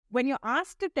when you're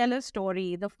asked to tell a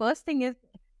story, the first thing is,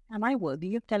 am I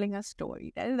worthy of telling a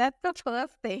story? That's the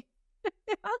first thing.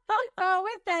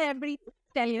 Always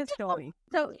tell your story.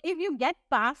 So if you get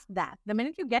past that, the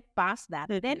minute you get past that,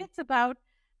 then it's about,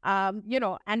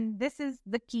 and this is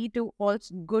the key to all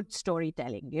good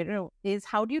storytelling, is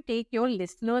how do you take your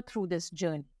listener through this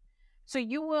journey? So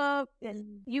you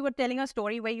were telling a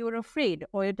story where you were afraid,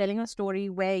 or you're telling a story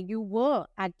where you were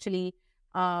actually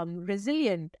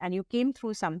resilient and you came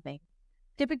through something.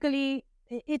 Typically,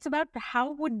 it's about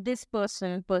how would this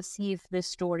person perceive this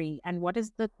story and what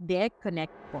is their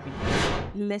connect point.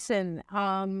 Listen,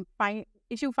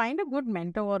 if you find a good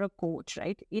mentor or a coach,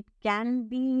 right, it can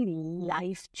be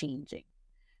life changing.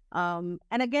 And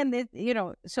again,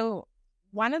 so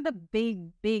one of the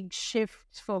big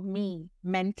shifts for me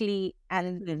mentally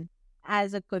and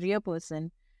as a career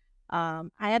person, I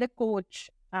had a coach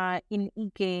in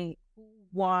EK who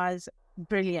was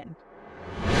brilliant.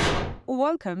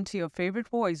 Welcome to your favorite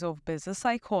voice of business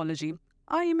psychology.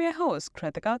 I am your host,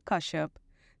 Kritika Kashyap.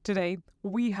 Today,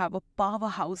 we have a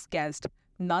powerhouse guest,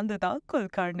 Nandita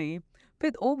Kulkarni.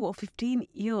 With over 15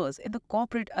 years in the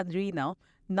corporate arena,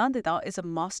 Nandita is a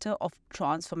master of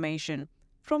transformation,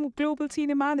 from global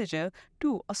senior manager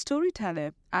to a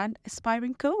storyteller and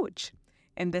aspiring coach.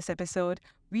 In this episode,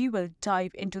 we will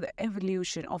dive into the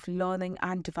evolution of learning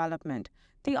and development,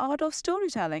 the art of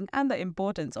storytelling, and the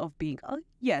importance of being a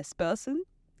yes person.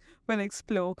 We'll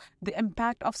explore the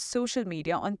impact of social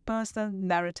media on personal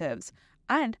narratives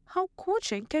and how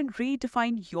coaching can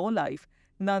redefine your life.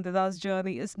 Nandita's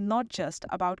journey is not just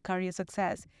about career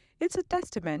success, it's a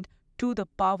testament to the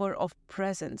power of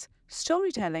presence,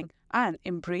 storytelling, and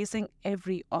embracing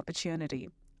every opportunity.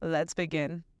 Let's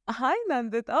begin. Hi,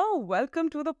 Nandita. Welcome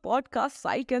to the podcast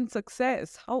Psych and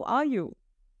Success. How are you?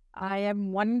 I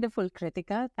am wonderful,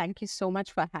 Kritika. Thank you so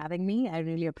much for having me. I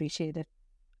really appreciate it.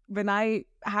 When I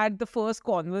had the first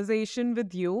conversation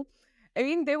with you, I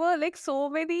mean, there were like so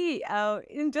many,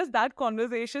 in just that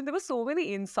conversation, there were so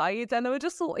many insights, and I was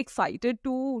just so excited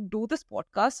to do this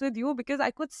podcast with you because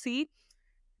I could see,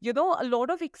 a lot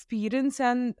of experience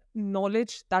and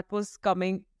knowledge that was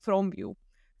coming from you.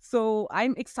 So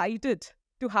I'm excited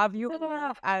to have you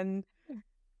and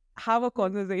have a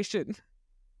conversation.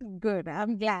 Good.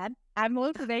 I'm glad. I'm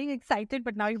also very excited,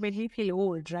 but now you made me feel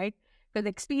old, right? Because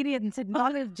experience and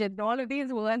knowledge and all of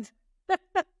these words.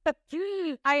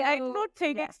 I don't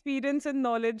think experience and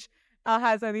knowledge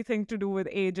has anything to do with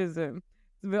ageism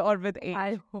or with age.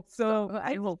 I hope so.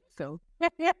 I hope so.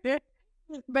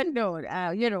 But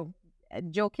no,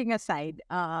 joking aside,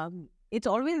 it's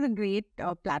always a great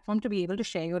platform to be able to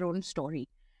share your own story.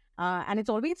 And it's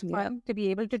always fun to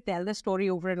be able to tell the story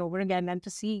over and over again and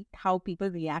to see how people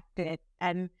react to it.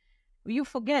 And you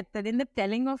forget that in the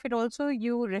telling of it also,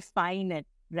 you refine it,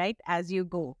 right, as you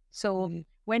go. So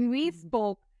when we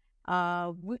spoke,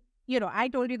 I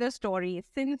told you the story.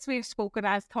 Since we've spoken,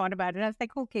 I've thought about it. I was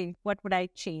like, okay, what would I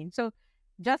change? So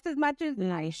just as much as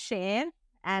I share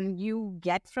and you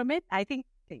get from it, I think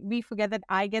we forget that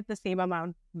I get the same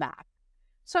amount back.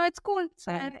 So it's cool.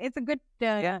 And it's a good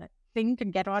thing to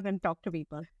get on and talk to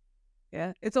people.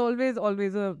 Yeah, it's always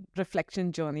a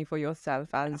reflection journey for yourself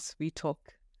as we talk.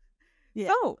 Yeah.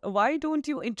 So why don't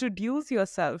you introduce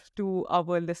yourself to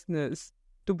our listeners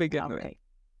to begin with?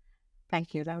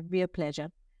 Thank you. That would be a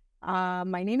pleasure.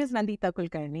 My name is Nandita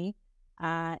Kulkarni.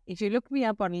 If you look me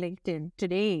up on LinkedIn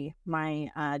today, my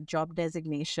job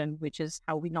designation, which is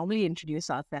how we normally introduce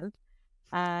ourselves,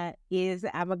 is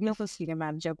I'm a global senior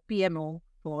manager, PMO,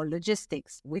 for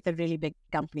logistics with a really big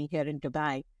company here in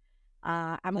Dubai.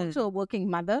 I'm also a working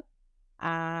mother.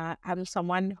 I'm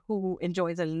someone who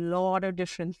enjoys a lot of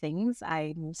different things.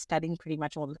 I'm studying pretty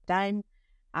much all the time.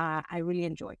 I really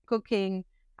enjoy cooking.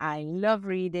 I love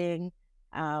reading.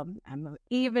 I'm an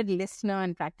avid listener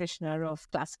and practitioner of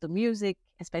classical music,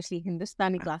 especially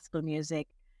Hindustani classical music.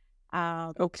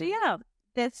 So yeah,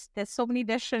 there's so many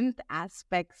different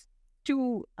aspects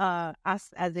to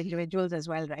us as individuals as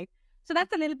well, right? So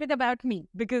that's a little bit about me.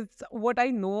 Because what I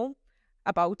know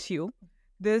about you,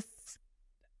 this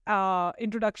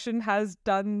introduction has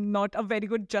done not a very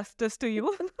good justice to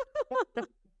you.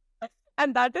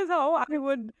 And that is how I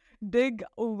would dig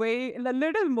away a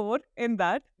little more in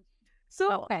that.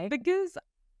 So, because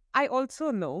I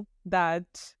also know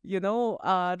that,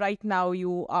 right now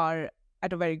you are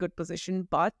at a very good position,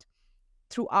 but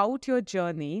throughout your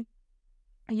journey,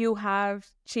 you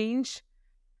have changed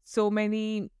so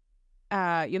many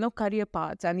career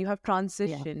paths, and you have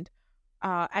transitioned,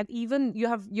 and even you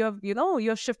have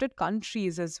shifted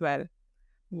countries as well.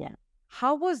 Yeah.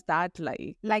 How was that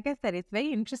like? Like I said, it's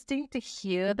very interesting to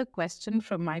hear the question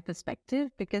from my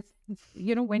perspective because,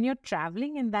 when you're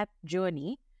traveling in that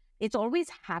journey, it's always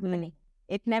happening.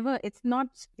 Mm, It's not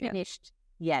yeah. finished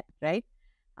yet, right?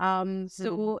 Mm,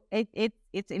 So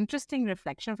it's interesting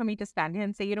reflection for me to stand here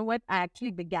and say, you know what, I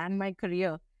actually began my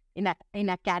career in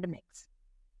academics,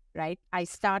 right? I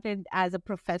started as a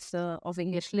professor of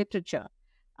English literature.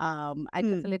 I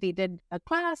mm, facilitated a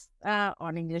class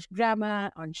on English grammar,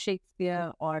 on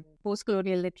Shakespeare, on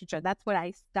post-colonial literature. That's what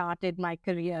I started my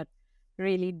career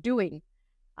really doing.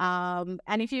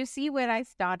 And if you see where I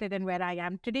started and where I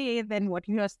am today, then what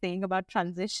you are saying about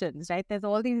transitions, right? There's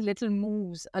all these little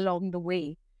moves along the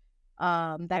way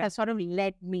that yeah. has sort of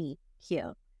led me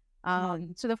here.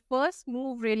 So the first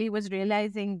move really was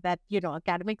realizing that,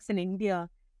 academics in India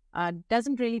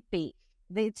doesn't really pay.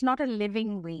 It's not a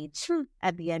living wage True.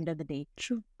 at the end of the day.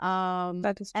 True. Um,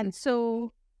 That is true. and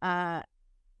so, uh,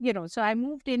 so I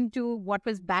moved into what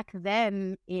was back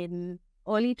then in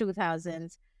early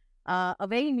 2000s, a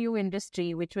very new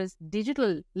industry, which was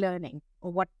digital learning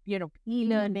or Mm,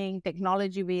 e-learning,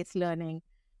 technology-based learning.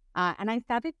 And I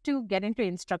started to get into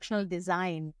instructional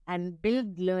design and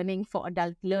build learning for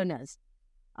adult learners.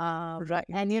 right.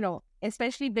 And,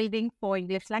 especially building for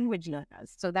English language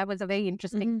learners. So that was a very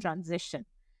interesting Mm-hmm. transition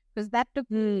because that took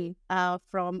Mm, me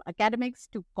from academics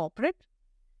to corporate,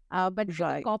 but the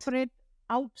right. corporate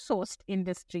outsourced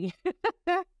industry.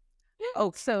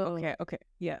 Okay. So, Okay. Okay.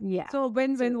 Yeah. yeah. So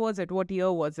when So, was it? What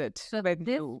year was it so when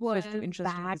this you was switched to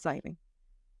interest in back, designing?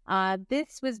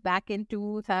 in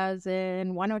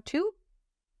 2001 or 2.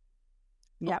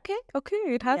 Yeah. Okay. Okay.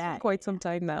 It has been Yeah. quite some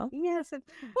time now. Yes,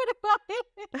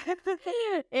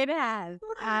 it has.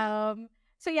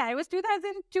 So yeah, it was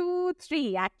 2002,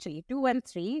 3 actually, 2 and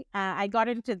 3. I got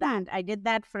into that. Hmm. I did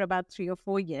that for about 3 or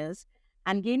 4 years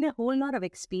and gained a whole lot of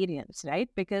experience, right?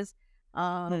 Because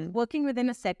Hmm. working within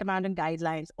a set amount of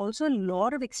guidelines, also a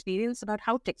lot of experience about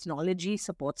how technology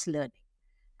supports learning,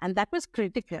 and that was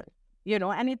critical, Yeah.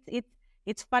 and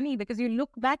it's funny because you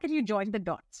look back and you join the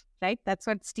dots, right? That's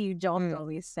what Steve Jobs Hmm.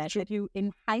 always said, True. that you,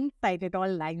 in hindsight, it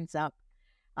all lines up.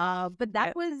 But that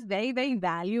Yeah. was very, very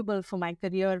valuable for my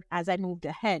career as I moved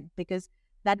ahead, because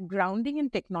that grounding in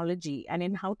technology and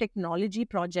in how technology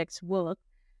projects work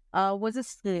was a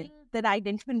skill Hmm. that I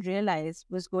didn't even realize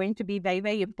was going to be very,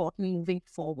 very important moving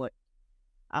forward.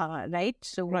 Right?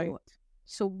 Right.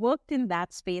 So worked in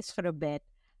that space for a bit.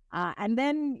 And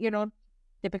then,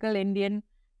 typical Indian,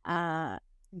 uh,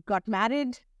 got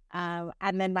married.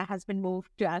 And then my husband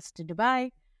moved to us to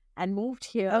Dubai and moved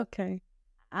here, Okay.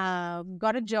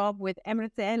 got a job with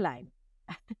Emirates Airline.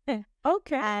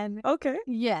 Okay. And Okay.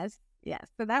 yes, yes.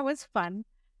 So that was fun.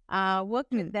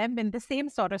 Worked Hmm. with them in the same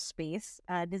sort of space,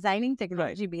 designing Right.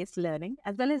 technology-based learning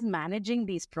as well as managing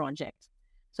these projects.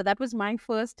 So that was my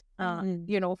first, Hmm.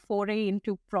 foray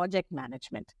into project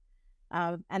management.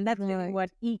 And that's really Right.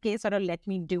 what EK sort of let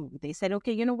me do. They said,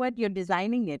 okay, you know what, you're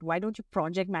designing it. Why don't you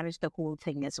project manage the whole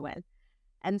thing as well?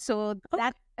 And so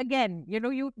that, Okay. again,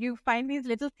 you find these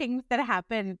little things that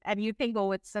happen and you think,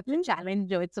 oh, it's such a Hmm.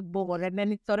 challenge or it's a bore. And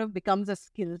then it sort of becomes a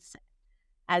skill set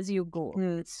as you go.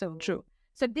 Hmm. So, True.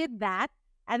 so did that.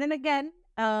 And then again,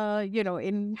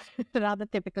 in rather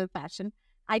typical fashion,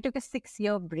 I took a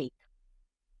 6-year break.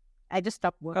 I just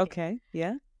stopped working. Okay.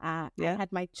 Yeah. I Yeah.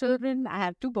 had my children. I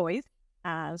have 2 boys.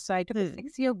 So I took a Hmm.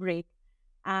 6-year break.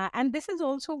 And this is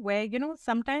also where,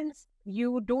 sometimes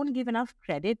you don't give enough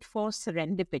credit for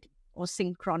serendipity or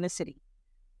synchronicity,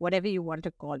 whatever you want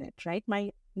to call it, right?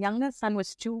 My younger son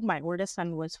was 2, my older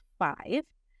son was 5,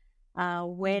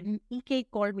 Hmm. when EK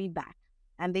called me back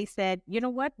and they said, you know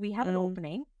what, we have an Hmm.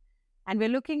 opening and we're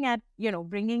looking at,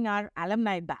 bringing our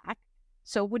alumni back.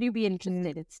 So would you be Hmm.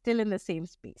 interested? It's still in the same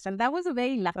space. And that was a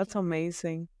very That's lucky move.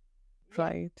 amazing. Yeah.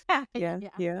 Right. Yeah. Yeah.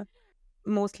 Yeah.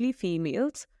 Mostly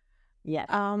females. Yes.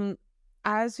 Um,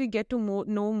 as we get to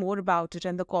know more about it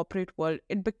in the corporate world,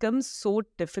 it becomes so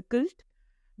difficult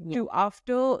Yeah. to,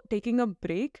 after taking a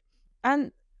break,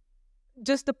 and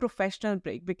just the professional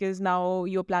break, because now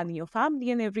you're planning your family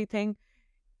and everything,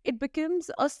 it becomes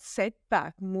a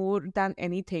setback more than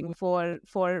anything Yeah.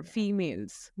 for Yeah.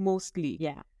 females mostly.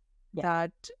 Yeah. Yeah.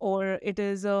 That, or it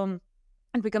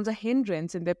becomes a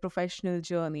hindrance in their professional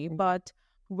journey. Yeah. But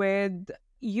with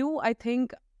you, I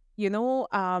think, you know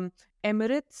um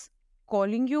Emirates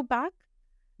calling you back,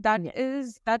 Yeah.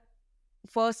 that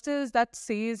first is that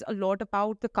says a lot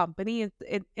about the company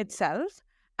itself,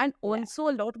 and Yeah. also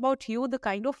a lot about you, the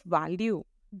kind of value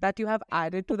that you have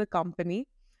added to the company.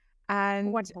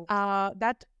 And Wonderful.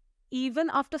 that even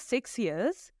after 6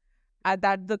 years,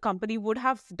 that the company would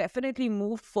have definitely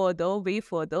moved further, way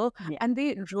further, Yeah. and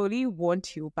they really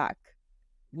want you back.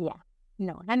 Yeah.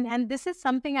 No. And this is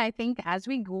something I think as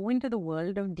we go into the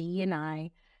world of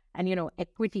D&I and,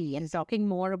 equity and talking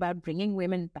more about bringing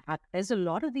women back, there's a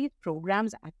lot of these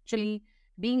programs actually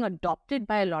being adopted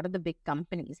by a lot of the big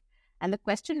companies. And the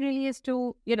question really is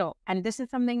to, and this is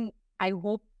something I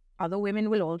hope other women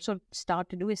will also start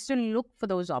to do, is to look for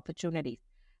those opportunities.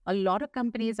 A lot of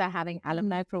companies are having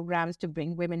alumni programs to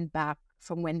bring women back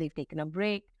from when they've taken a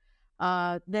break.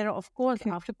 There are, of course,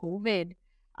 Okay. after COVID,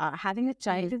 having a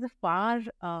child is a far,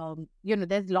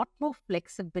 there's a lot more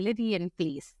flexibility in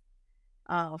place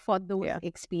for those Yeah.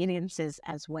 experiences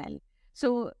as well.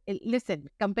 So, listen,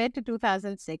 compared to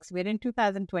 2006, we're in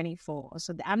 2024.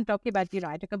 So, I'm talking about,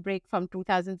 I took a break from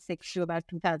 2006 to about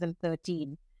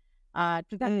 2013, Mm.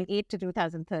 2008 to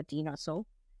 2013 or so.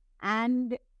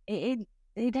 And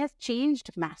it has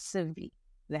changed massively,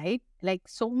 right? Like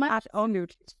so much of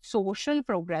Absolutely. social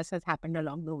progress has happened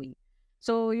along the way.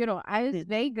 So, I was Mm.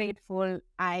 very grateful.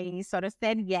 I sort of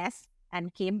said yes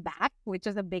and came back, which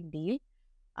was a big deal.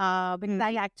 Because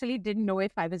I Mm. actually didn't know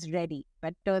if I was ready,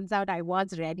 but turns out I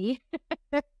was ready.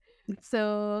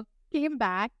 So came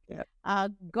back, Yeah.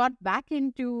 got back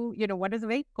into, what is a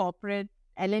very corporate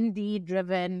L&D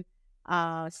driven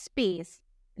space.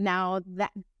 Now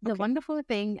that the Okay. wonderful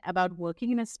thing about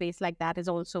working in a space like that is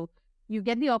also you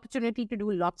get the opportunity to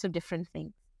do lots of different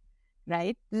things,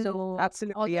 right? Mm. So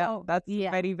Absolutely. Yeah. although, That's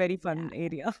yeah, very, very yeah, fun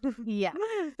area. yeah.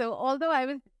 So although I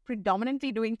was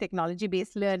predominantly doing technology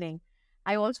based learning,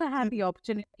 I also had the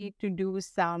opportunity to do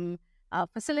some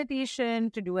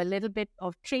facilitation, to do a little bit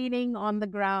of training on the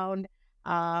ground,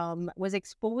 was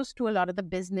exposed to a lot of the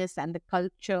business and the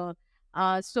culture.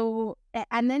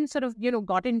 And then sort of,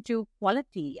 got into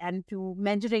quality and to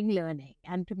measuring learning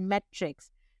and to metrics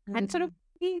and sort of Mm.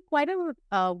 be quite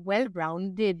a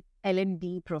well-rounded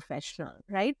L&D professional,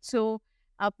 right? So,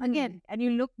 Mm. again, and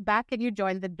you look back and you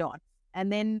join the dots.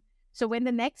 And then, so when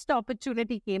the next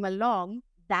opportunity came along,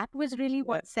 that was really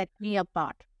Yeah. what set me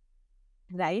apart,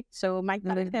 right? So my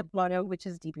current Mm. employer, which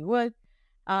is DP World,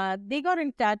 they got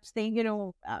in touch saying,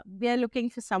 we are looking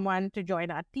for someone to join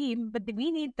our team, but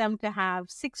we need them to have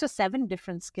 6 or 7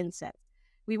 different skill sets.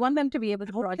 We want them to be able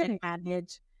to project Okay.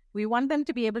 manage. We want them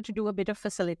to be able to do a bit of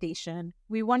facilitation.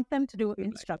 We want them to do Right.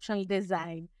 instructional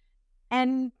design.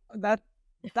 And That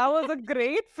that was a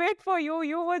great fit for you.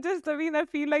 You were just, I mean, I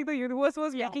feel like the universe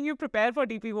was yeah, making you prepare for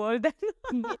DP World then.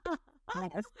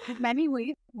 yes, in many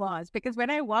ways was because when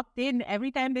I walked in,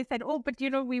 every time they said, "Oh, but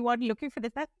we want looking for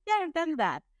this." I said, yeah, I've done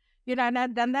that. And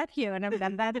I've done that here, and I've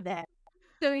done that there.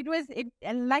 So it was it,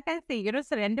 and like I say,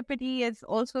 serendipity is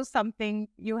also something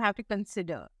you have to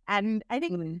consider. And I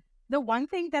think Mm. the one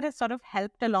thing that has sort of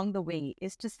helped along the way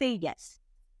is to say yes.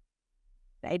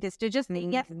 Right? Is to just say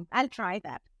yes. Mm. I'll try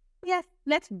that. Yes,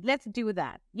 let's do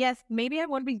that. Yes, maybe I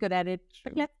won't be good at it,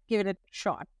 but True. let's give it a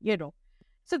shot.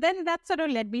 So then that sort of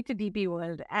led me to DP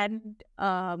World. And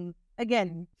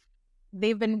again,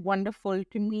 they've been wonderful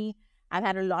to me. I've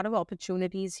had a lot of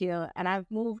opportunities here, and I've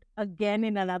moved again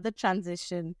in another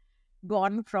transition,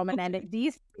 gone from an Okay.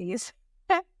 L&D space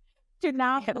to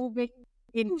now Yeah. moving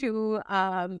into,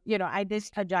 I did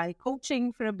agile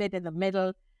coaching for a bit in the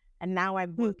middle, and now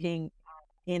I'm Mm. working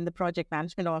in the project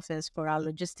management office for our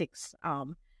logistics.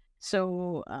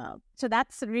 So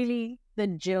that's really the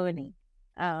journey.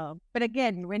 But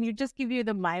again, when you just give you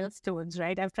the milestones,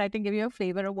 right? I've tried to give you a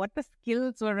flavor of what the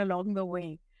skills were along the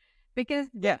way. Because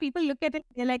when Yeah. people look at it,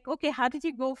 they're like, okay, how did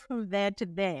you go from there to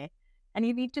there? And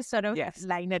you need to sort of Yes.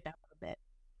 line it up a bit.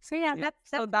 So yeah, Yeah.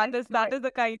 So that's my that is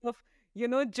the kind of,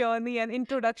 journey and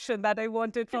introduction that I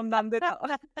wanted from Nandita.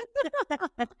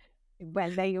 story.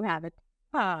 Well, there you have it.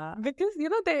 Ah, Because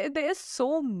there is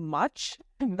so much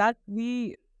that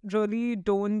we really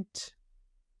don't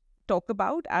talk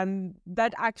about and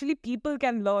that actually people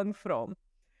can learn from.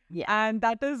 yeah, And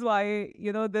that is why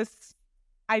this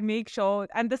I make sure,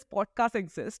 and this podcast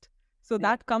exists, so yeah,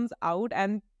 that comes out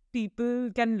and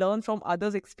people can learn from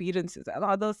others experiences and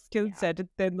other skill yeah, set,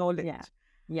 their yeah, knowledge.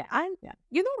 yeah, And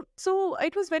yeah, so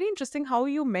it was very interesting how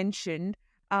you mentioned,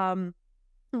 um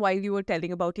while you were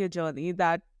telling about your journey,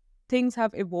 that things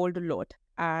have evolved a lot,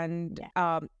 and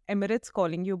yeah. Emirates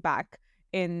calling you back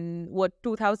in what,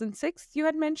 2006 you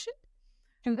had mentioned.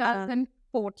 uh,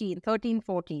 2014, 13,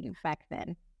 14 back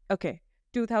then. okay,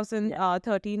 Yeah,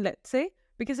 2013, let's say,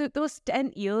 because it was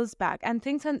 10 years back and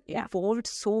things have yeah, evolved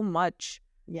so much.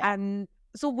 yeah. And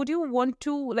so would you want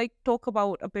to like talk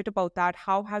about a bit about that?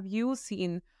 How have you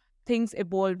seen things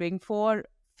evolving for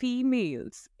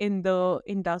females in the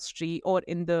industry or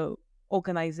in the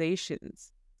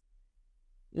organizations?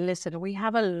 Listen, we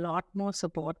have a lot more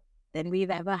support than we've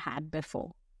ever had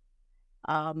before.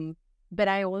 Um, But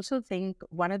I also think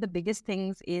one of the biggest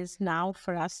things is now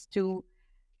for us to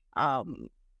um,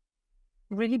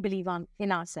 really believe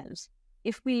in ourselves.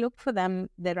 If we look for them,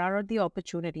 there are the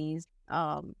opportunities.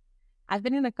 I've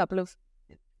been in a couple of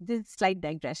this slight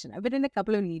digression. I've been in a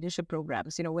couple of leadership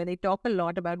programs, where they talk a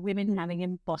lot about women having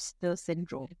imposter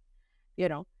syndrome,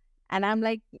 and I'm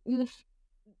like,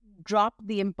 drop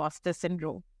the imposter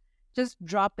syndrome. Just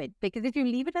drop it. Because if you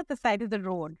leave it at the side of the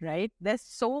road, right, there's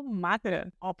so much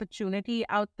opportunity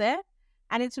out there.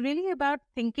 And it's really about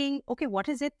thinking, okay, what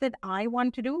is it that I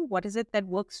want to do? What is it that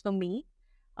works for me?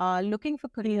 Looking for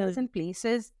careers in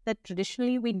places that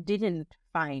traditionally we didn't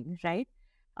find, right?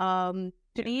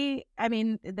 Today, I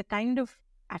mean, the kind of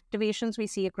activations we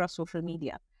see across social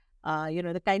media,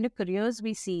 the kind of careers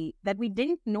we see that we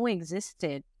didn't know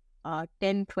existed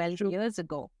 10, 12 years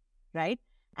ago, right?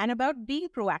 And about being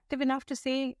proactive enough to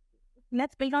say,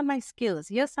 let's build on my skills.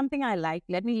 Here's something I like.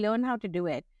 Let me learn how to do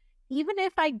it. Even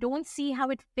if I don't see how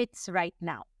it fits right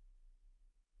now.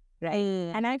 Right.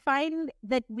 And I find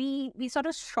that we sort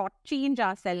of shortchange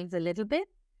ourselves a little bit.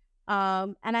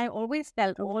 And I always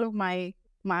tell all of my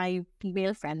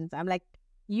female friends, I'm like,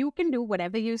 you can do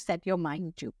whatever you set your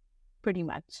mind to, pretty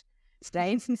much.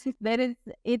 Right?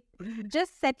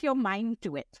 Just set your mind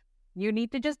to it. You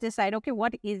need to just decide, okay,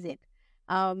 what is it?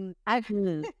 I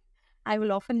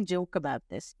will often joke about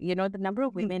this. The number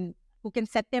of women who can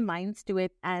set their minds to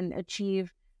it and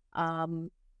achieve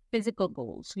physical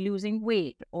goals, losing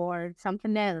weight or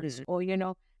something else, or,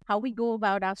 how we go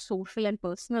about our social and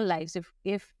personal lives.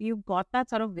 If you've got that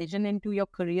sort of vision into your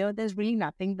career, there's really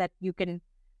nothing that you can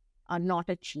not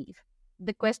achieve.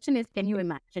 The question is, can you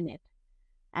imagine it?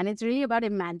 And it's really about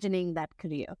imagining that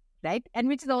career, right? And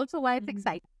which is also why it's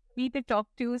exciting me to talk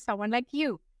to someone like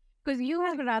you, because you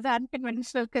have a rather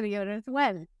unconventional career as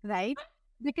well, right?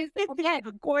 Because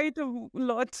quite a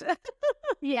lot.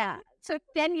 Yeah. So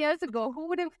 10 years ago, who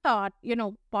would have thought,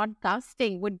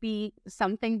 podcasting would be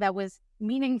something that was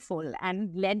meaningful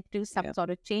and led to some sort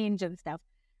of change and stuff,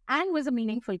 and was a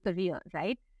meaningful career,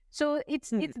 right? So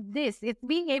it's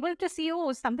being able to see,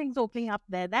 oh, something's opening up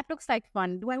there. That looks like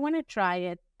fun. Do I want to try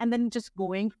it? And then just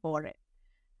going for it.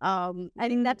 I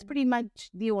think that's pretty much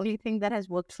the only thing that has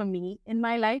worked for me in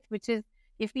my life, which is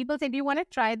if people say, do you want to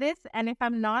try this? And if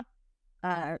I'm not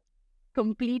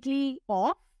completely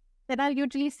off, then I'll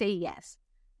usually say yes.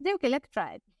 Then, okay, let's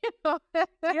try it.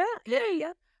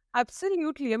 Yeah.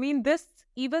 Absolutely. I mean, this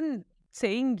even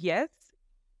saying yes,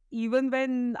 even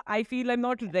when I feel I'm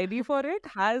not ready for it,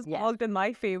 has worked in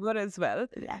my favor as well.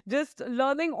 Yeah. Just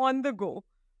learning on the go.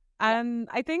 And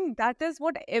I think that is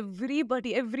what every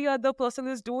other person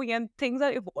is doing. And things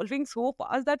are evolving so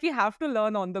fast that we have to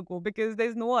learn on the go because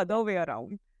there's no other way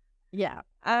around. Yeah.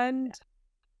 And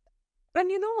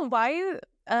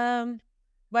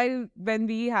while when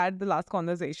we had the last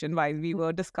conversation, while we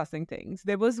were discussing things,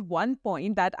 there was one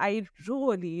point that I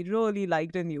really, really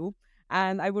liked in you.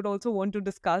 And I would also want to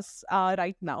discuss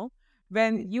right now.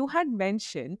 When you had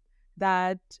mentioned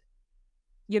that,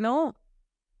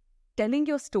 telling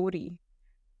your story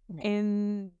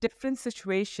in different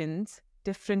situations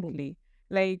differently,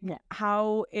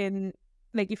 how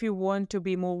if you want to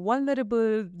be more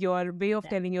vulnerable, your way of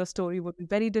telling your story would be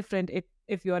very different.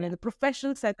 If you're in a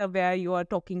professional setup where you are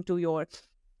talking to your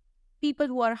people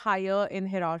who are higher in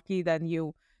hierarchy than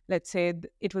you, let's say,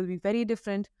 it will be very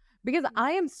different. Because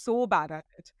I am so bad at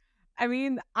it. I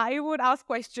mean, I would ask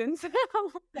questions.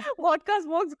 Podcast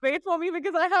works great for me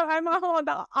because I'm on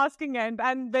the asking end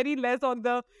and very less on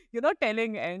the,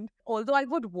 telling end. Although I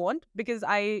would want, because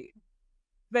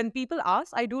when people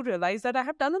ask, I do realize that I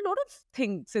have done a lot of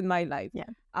things in my life,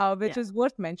 which is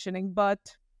worth mentioning.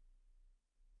 But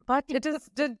it is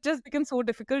just becomes so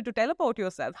difficult to tell about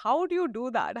yourself. How do you do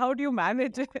that? How do you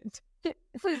manage it?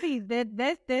 So see,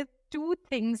 there's two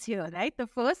things here, right? The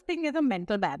first thing is a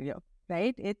mental barrier,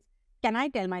 right? It's, can I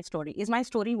tell my story? Is my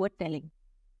story worth telling?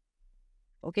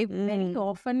 Okay, very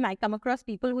often I come across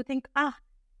people who think,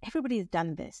 everybody's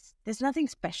done this. There's nothing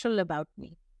special about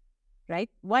me, right?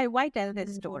 Why tell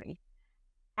this story?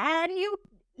 And you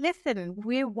listen,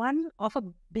 we're one of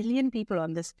 1 billion people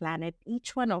on this planet.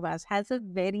 Each one of us has a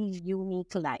very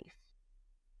unique life,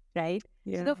 right?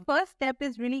 So the first step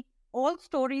is really, all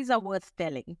stories are worth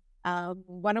telling.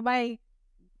 One of my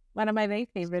very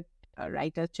favorite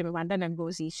writers, Chimamanda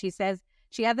Ngozi, she says,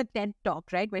 she has a TED talk,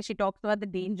 right, where she talks about the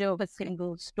danger of a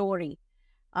single story.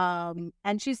 And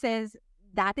she says,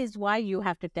 that is why you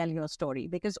have to tell your story,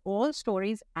 because all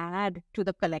stories add to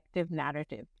the collective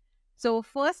narrative. So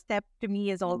first step to me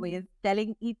is always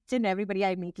telling each and everybody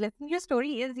I meet, listen, your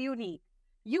story is unique.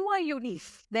 You are unique.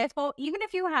 Therefore, even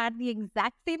if you had the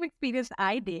exact same experience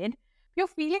I did, Your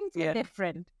feelings were Yeah.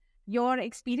 different. Your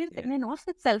experience Yeah. in and of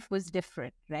itself was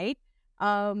different, right?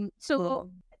 So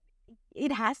Mhm.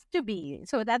 it has to be.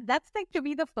 So that's like to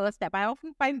be the first step. I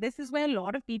often find this is where a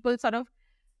lot of people sort of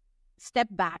step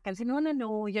back and say, no, no,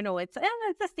 no, it's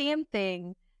the same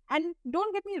thing. And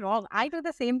don't get me wrong, I do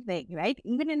the same thing, right?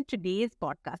 Even in today's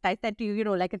podcast, I said to you,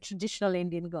 like a traditional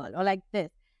Indian girl or like this.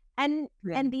 And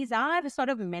Yeah. and these are the sort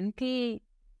of mental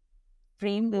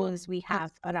frameworks we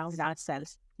have around Constructs.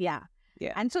 ourselves. Yeah.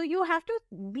 Yeah. And so you have to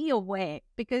be aware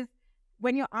because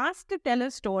when you're asked to tell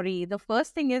a story, the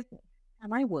first thing is,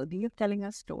 am I worthy of telling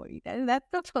a story? That's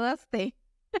the first thing.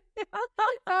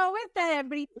 Always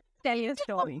tell your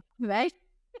story, right?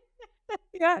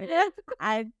 Yeah.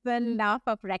 And the laugh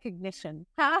of recognition.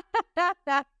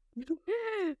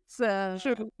 So,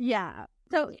 True. yeah.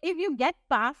 So if you get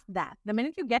past that, the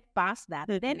minute you get past that,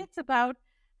 then Mhm. it's about,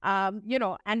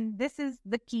 and this is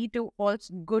the key to all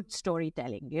good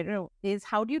storytelling, is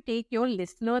how do you take your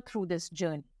listener through this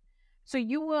journey? So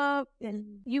you were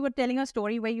telling a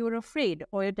story where you were afraid,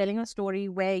 or you're telling a story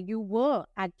where you were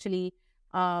actually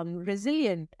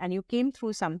resilient and you came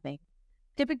through something.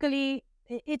 Typically,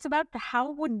 it's about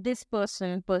how would this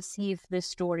person perceive this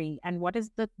story and what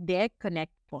is their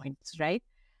connect points, right?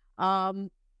 Um,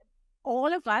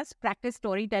 all of us practice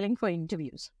storytelling for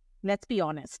interviews. Let's be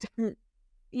honest. Mm.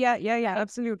 Yeah, Right?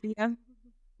 absolutely. Yeah.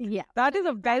 Yeah. That So is we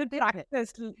a well practice it.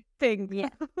 practiced thing. Yeah.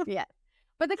 Yeah.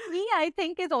 But the key, I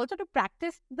think, is also to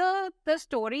practice the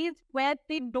stories where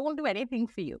they don't do anything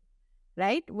for you,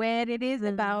 right? Where it is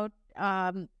about,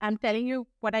 I'm telling you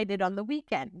what I did on the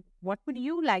weekend. What would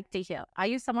you like to hear? Are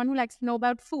you someone who likes to know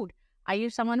about food? Are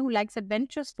you someone who likes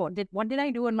adventure sport? What did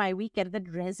I do on my weekend that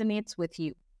resonates with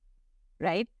you,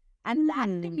 right? And that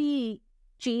to Hmm. me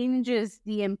changes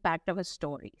the impact of a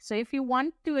story. So if you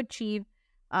want to achieve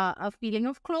a feeling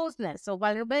of closeness or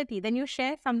vulnerability, then you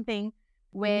share something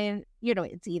where,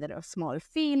 it's either a small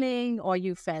feeling or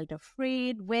you felt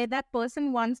afraid, where that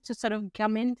person wants to sort of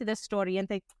come into the story and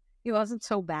think, it wasn't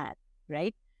so bad,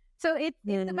 right? So it's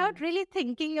about Hmm. really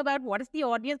thinking about what is the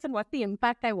audience and what's the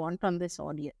impact I want on this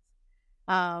audience.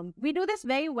 We do this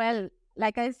very well,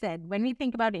 like I said, when we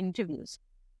think about interviews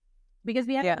because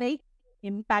we have a Yeah. very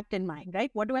impact in mind, right?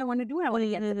 What do I want to do? I want to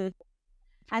get this. Mhm.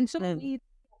 And so Mm.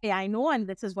 okay, I know, and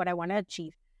this is what I want to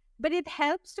achieve. But it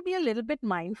helps to be a little bit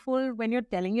mindful when you're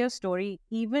telling your story,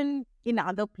 even in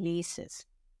other places,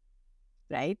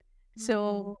 right? Mm.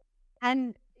 So,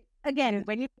 and again, Yeah.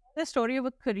 when you tell the story of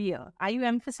a career, are you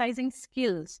emphasizing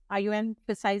skills? Are you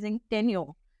emphasizing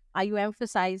tenure? Are you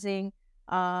emphasizing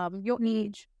your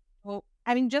age? So,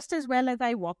 I mean, just as well as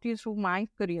I walked you through my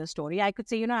career story, I could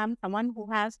say, I'm someone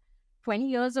who has 20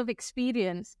 years of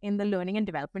experience in the learning and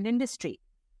development industry.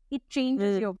 It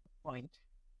changes Mm. your point.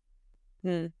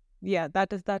 Mm. Yeah,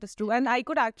 that is true. And I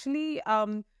could actually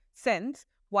sense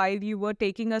while you were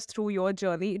taking us through your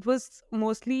journey, it was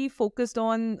mostly focused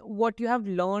on what you have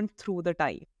learned through the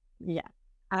time Yeah.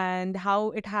 and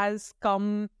how it has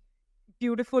come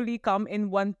beautifully come in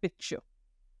one picture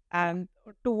and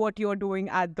to what you're doing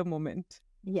at the moment.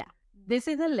 Yeah. This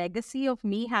is a legacy of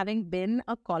me having been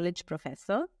a college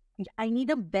professor. I need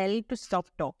a bell to stop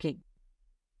talking.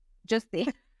 Just say.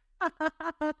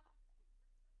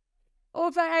 Oh,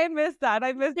 I missed that.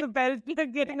 I missed the bell Yeah,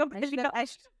 getting a I bell. should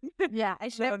have. Yeah, I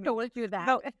should No, have no, told you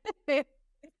that.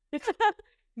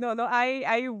 no, no.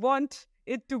 I want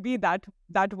it to be that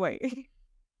way.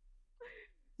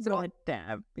 So But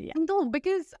yeah, no,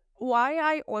 because why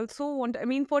I also want. I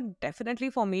mean, for definitely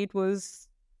for me, it was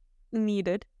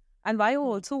needed, and why I Mm,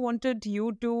 also wanted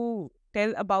you to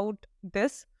tell about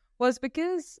this was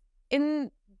because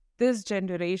in this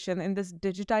generation, in this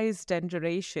digitized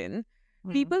generation,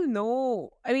 mm, people know.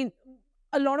 I mean,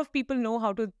 a lot of people know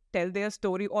how to tell their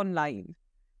story online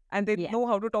and they yeah, know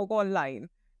how to talk online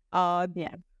uh,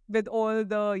 yeah, with all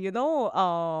the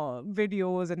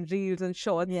videos and reels and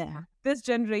shorts. yeah, This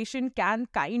generation can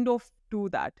kind of do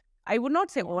that. I would not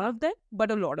say all yeah, of them,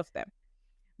 but a lot of them.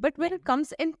 But when yeah. it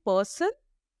comes in person,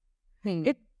 Mm,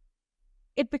 it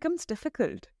it becomes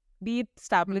difficult, be it mm,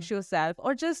 establish yourself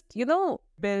or just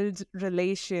build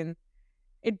relation.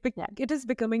 yeah, It is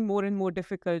becoming more and more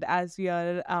difficult as we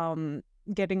are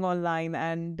getting online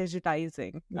and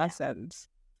digitizing yeah, ourselves.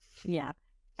 yeah.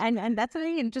 And that's a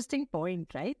very interesting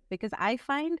point, right? Because I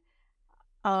find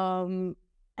Um,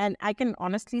 and I can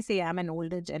honestly say I'm an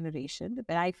older generation,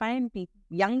 but I find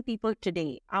young people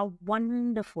today are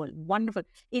wonderful, wonderful.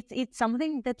 It's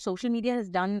something that social media has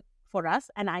done for us,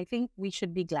 and I think we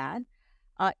should be glad.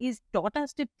 Is taught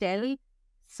us to tell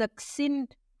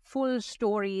succinct, full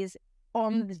stories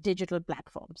on the digital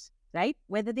platforms, right?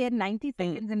 Whether they are 90 Mm.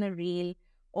 seconds in a reel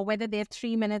or whether they're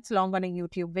 3 minutes long on a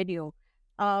YouTube video.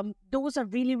 Those are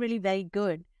really, really very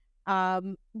good.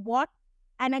 What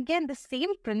And again, the same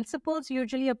principles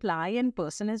usually apply in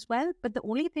person as well, but the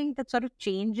only thing that sort of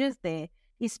changes there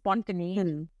is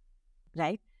spontaneity,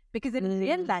 right? Because in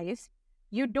real life,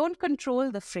 you don't control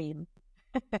the frame.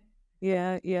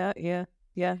 Yeah, yeah, yeah.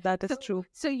 Yeah, that is true.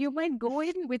 So you might go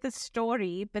in with a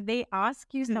story, but they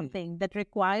ask you something that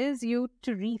requires you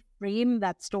to reframe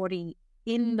that story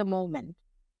in the moment,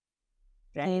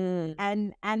 right?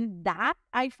 And that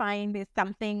I find is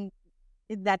something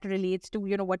that relates to,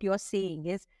 what you're saying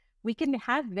is we can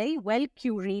have very well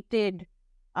curated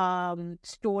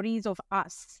stories of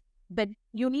us, but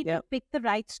you need to pick the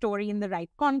right story in the right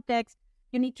context.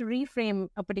 You need to reframe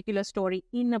a particular story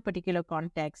in a particular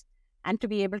context and to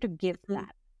be able to give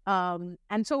that.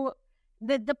 And so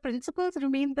the principles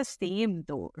remain the same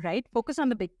though, right? Focus on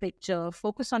the big picture,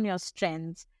 focus on your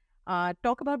strengths,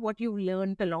 talk about what you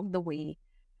learned along the way.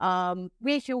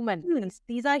 We're human.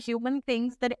 These are human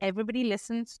things that everybody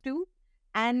listens to,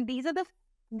 and these are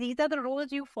the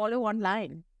roles you follow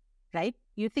online, right?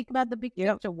 You think about the big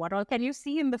picture. What all can you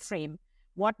see in the frame?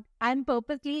 What I'm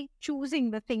purposely choosing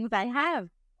the things I have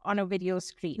on a video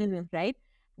screen, right?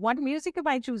 What music am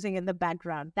I choosing in the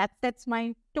background? That sets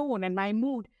my tone and my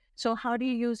mood. So how do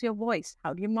you use your voice?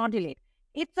 How do you modulate?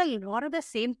 It's a lot of the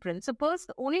same principles.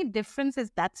 The only difference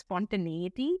is that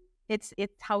spontaneity. It's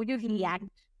how you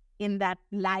react in that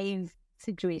live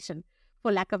situation,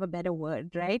 for lack of a better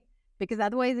word, right? Because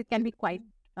otherwise it can be quite,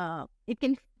 it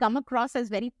can come across as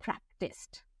very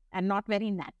practiced and not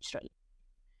very natural.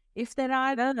 If there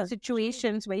are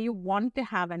situations where you want to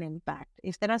have an impact,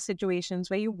 if there are situations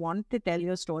where you want to tell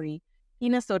your story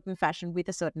in a certain fashion with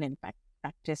a certain impact,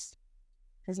 practice.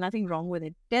 There's nothing wrong with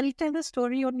it. Tell the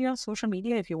story on your social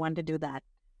media if you want to do that,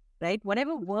 right?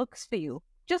 Whatever works for you.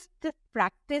 Just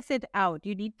practice it out.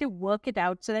 You need to work it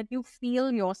out so that you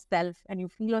feel yourself and you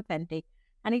feel authentic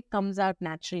and it comes out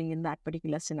naturally in that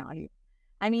particular scenario.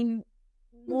 I mean,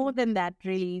 more than that,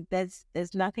 really, there's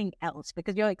nothing else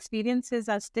because your experiences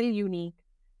are still unique.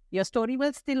 Your story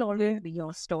will still always be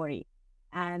your story.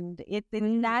 And it's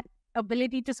in that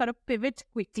ability to sort of pivot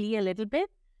quickly a little bit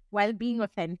while being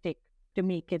authentic to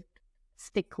make it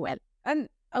stick well. And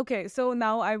okay, so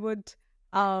now I would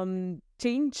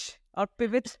change or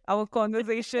pivot our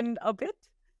conversation a bit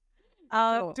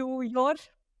to your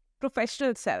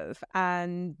professional self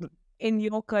and in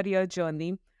your career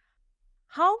journey.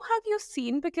 How have you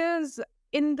seen, because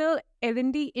in the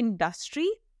L&D industry,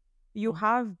 you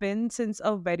have been since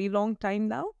a very long time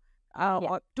now,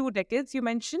 or 2 decades you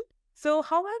mentioned. So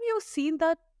how have you seen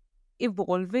that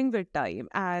evolving with time?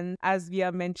 And as we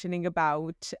are mentioning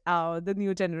about the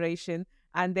new generation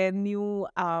and their new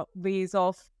ways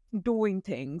of doing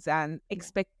things and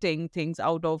expecting things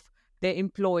out of their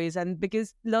employees, and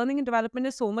because learning and development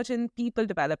is so much in people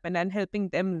development and helping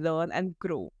them learn and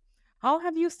grow. How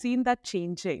have you seen that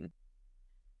changing?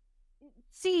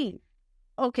 See,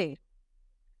 okay,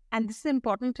 and this is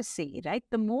important to say, right?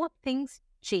 The more things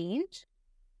change,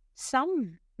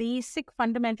 some basic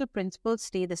fundamental principles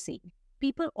stay the same.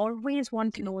 People always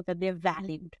want to know that they're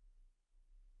valued,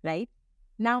 right?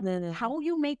 Now, how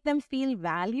you make them feel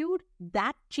valued,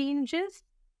 that changes,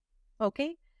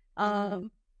 okay?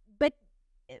 But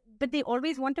they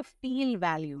always want to feel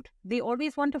valued. They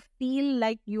always want to feel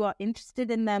like you are interested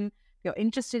in them, you're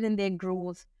interested in their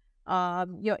growth,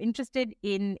 you're interested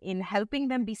in helping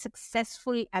them be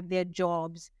successful at their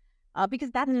jobs,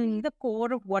 because that's really the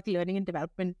core of what learning and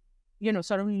development,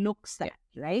 sort of looks at,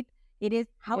 right? It is,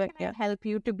 how can I help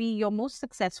you to be your most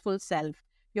successful self,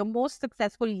 your most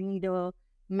successful leader,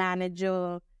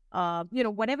 manager,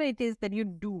 whatever it is that you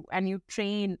do and you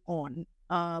train on.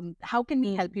 How can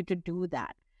we help you to do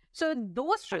that? So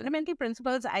those fundamental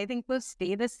principles, I think, will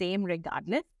stay the same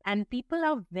regardless. And people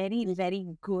are very, very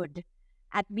good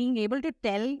at being able to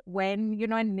tell when,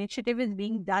 an initiative is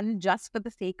being done just for the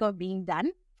sake of being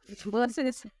done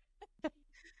versus,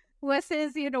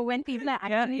 when people are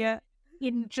actually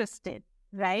interested,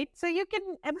 right? So you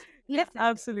can, listen,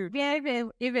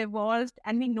 absolutely. we've evolved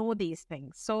and we know these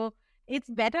things. So it's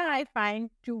better, I find,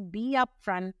 to be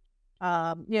upfront,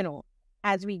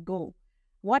 as we go.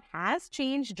 What has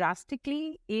changed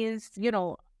drastically is,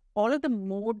 all of the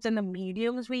modes and the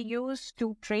mediums we use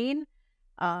to train,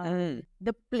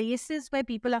 the places where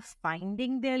people are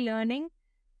finding their learning.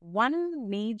 One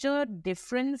major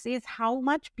difference is how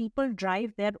much people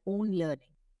drive their own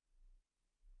learning,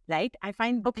 right? I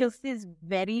find this is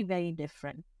very, very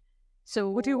different. So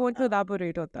would you want to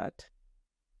elaborate on that?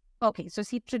 Okay, so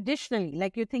see, traditionally,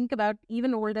 like you think about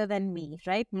even older than me,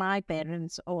 right? My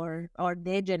parents or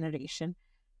their generation,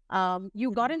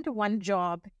 You got into one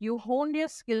job, you honed your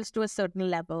skills to a certain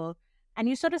level, and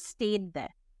you sort of stayed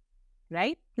there,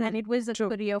 right? And it was a True.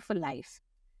 career for life.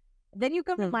 Then you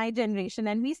come to Hmm. my generation,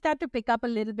 and we start to pick up a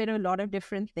little bit, a lot of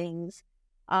different things.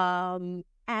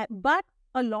 But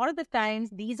a lot of the times,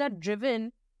 these are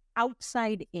driven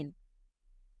outside in,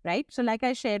 right? So, like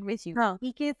I shared with you, Huh.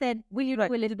 EK said, will you Right.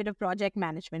 do a little bit of project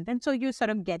management? And so you sort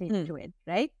of get into it,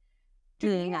 right?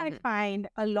 Today, I find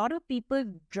a lot of people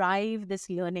drive this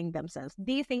learning themselves.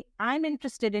 They think, I'm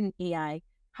interested in AI.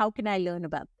 How can I learn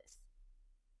about this?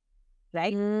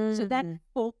 Right? So that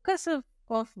focus of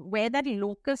where that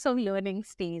locus of learning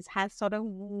stays has sort of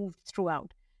moved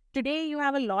throughout. Today, you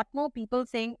have a lot more people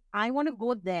saying, I want to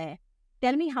go there.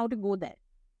 Tell me how to go there.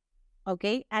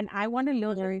 Okay. And I want to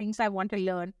learn the things I want to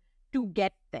learn to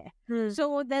get there.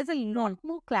 So there's a lot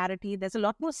more clarity. There's a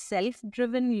lot more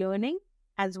self-driven learning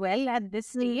as well at this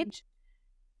stage.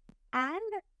 And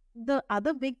the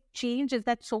other big change is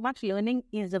that so much learning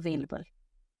is available.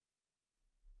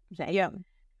 Right? Yeah.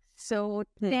 So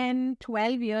 10,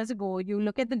 12 years ago, you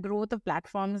look at the growth of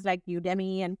platforms like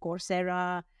Udemy and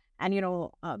Coursera and,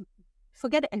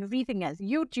 forget everything else,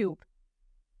 YouTube,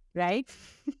 right?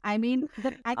 I mean,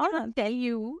 I cannot tell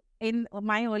you in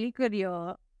my early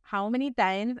career how many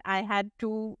times I had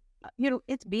to,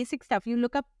 it's basic stuff. You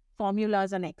look up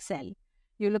formulas on Excel.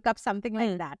 You look up something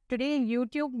like that. Today,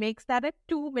 YouTube makes that a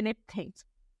 2-minute thing,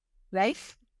 right?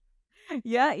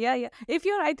 Yeah.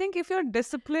 I think if you're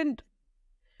disciplined,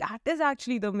 that is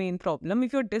actually the main problem.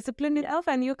 If you're disciplined enough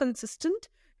and you're consistent,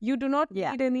 you do not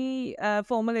need any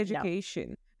formal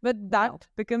education. But that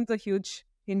becomes a huge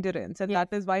hindrance. And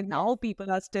that is why now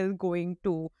people are still going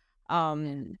to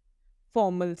formal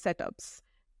setups.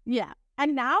 Yeah.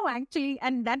 And now actually,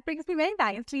 and that brings me very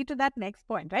nicely to that next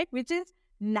point, right? Which is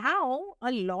now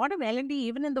a lot of L&D,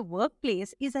 even in the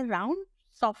workplace, is around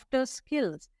softer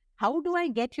skills. How do I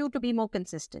get you to be more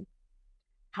consistent?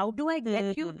 How do I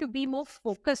get you to be more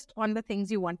focused on the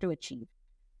things you want to achieve?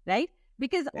 Right?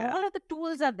 Because all of the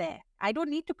tools are there. I don't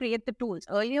need to create the tools.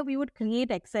 Earlier, we would create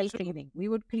Excel training. We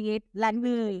would create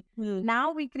language.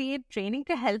 Now we create training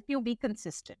to help you be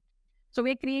consistent. So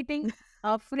we're creating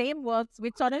frameworks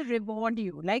which sort of reward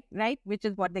you, right? Which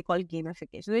is what they call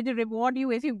gamification. So they reward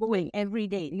you if you go in every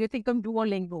day. You think of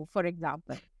Duolingo, for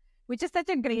example, which is such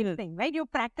a great thing, right? You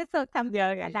practice a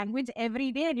language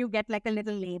every day and you get like a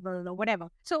little label or whatever.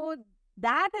 So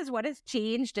that is what has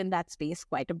changed in that space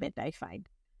quite a bit, I find.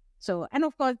 So, and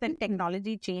of course, then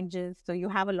technology changes. So you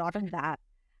have a lot of that.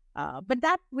 But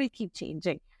that will keep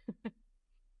changing.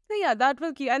 So yeah, that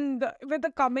will keep, and with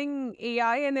the coming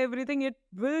AI and everything, it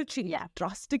will change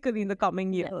drastically in the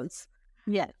coming years.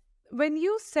 Yes. When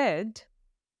you said,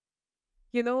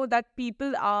 that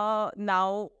people are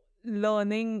now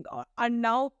learning, are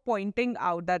now pointing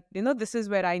out that, this is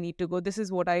where I need to go, this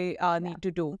is what I need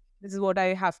to do, this is what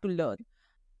I have to learn.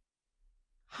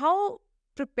 How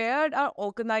prepared are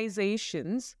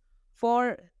organizations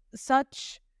for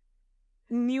such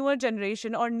newer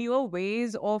generation or newer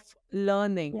ways of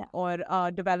learning or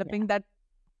developing that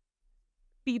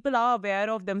people are aware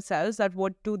of themselves, that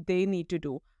what do they need to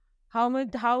do? How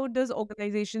does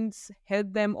organizations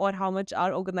help them, or how much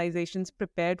are organizations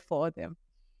prepared for them?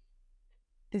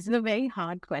 This is a very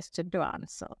hard question to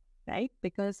answer, right?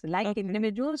 Because like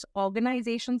individuals,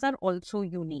 organizations are also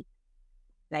unique,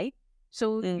 right?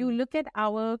 So you look at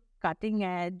our cutting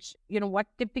edge, what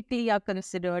typically are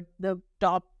considered the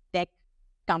top tech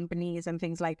companies and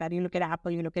things like that. You look at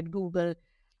Apple, you look at Google.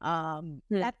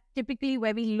 That's typically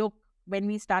where we look when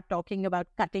we start talking about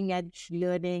cutting edge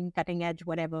learning, cutting edge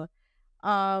whatever.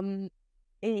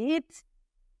 It's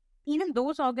even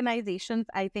those organizations,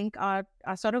 I think, are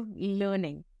sort of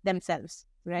learning themselves,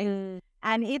 right?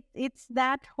 And it's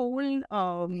that whole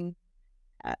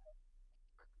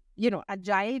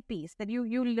agile piece that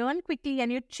you learn quickly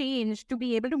and you change to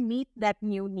be able to meet that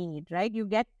new need, right? You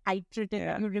get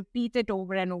iterative, you repeat it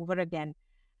over and over again.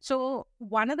 So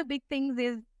one of the big things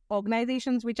is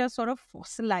organizations which are sort of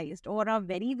fossilized or are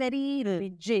very, very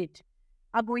rigid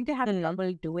are going to have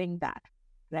trouble doing that,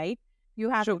 right? You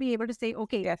have to be able to say,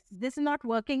 okay, this is not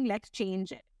working, let's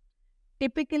change it.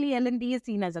 Typically, L&D is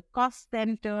seen as a cost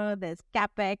center, there's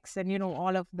CapEx and,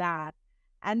 all of that.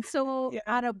 And so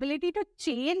our ability to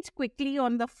change quickly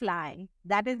on the fly,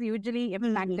 that is usually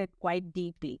impacted quite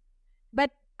deeply. But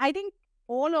I think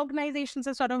all organizations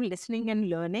are sort of listening and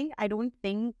learning. I don't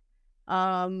think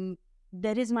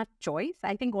there is much choice.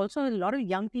 I think also a lot of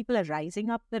young people are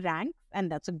rising up the ranks,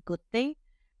 and that's a good thing.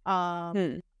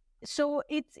 So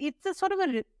it's a sort of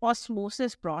a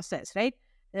osmosis process, right?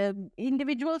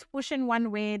 individuals push in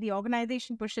one way, the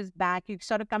organization pushes back, you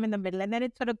sort of come in the middle, and then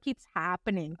it sort of keeps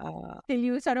happening till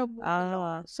you sort of move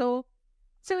along. So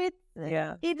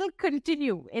Yeah. it'll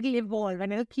continue, it'll evolve,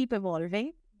 and it'll keep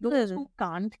evolving. Those who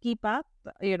can't keep up,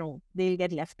 they'll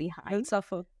get left Will behind.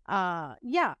 suffer.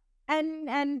 Yeah.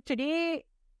 And today,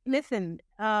 listen,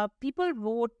 people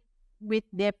vote with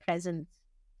their presence,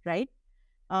 right?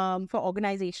 For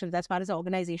organizations, as far as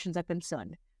organizations are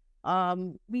concerned.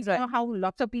 We Right. saw how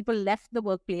lots of people left the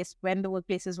workplace when the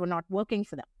workplaces were not working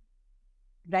for them,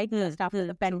 right? Just after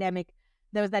the True. pandemic,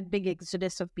 there was that big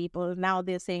exodus of people. Now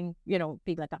they're saying,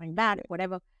 people are coming back,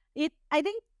 whatever. I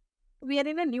think we are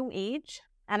in a new age,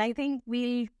 and I think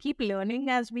we'll keep learning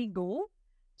as we go.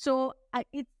 So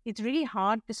it's really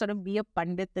hard to sort of be a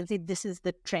pundit and say this is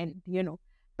the trend,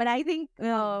 But I think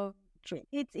True.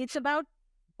 it's about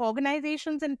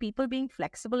organizations and people being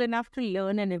flexible enough to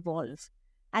learn and evolve,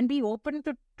 and be open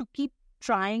to keep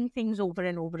trying things over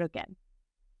and over again.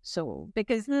 So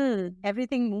because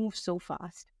everything moves so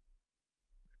fast.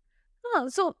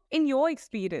 So, in your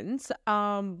experience,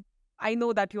 I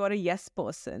know that you are a yes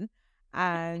person,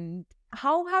 and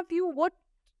how have you? What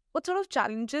sort of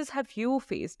challenges have you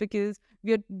faced? Because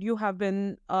you have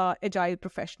been agile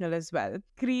professional as well,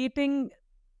 creating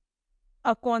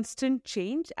a constant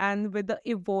change, and with the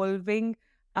evolving,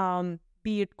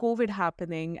 be it COVID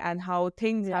happening, and how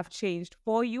things have changed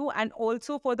for you, and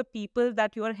also for the people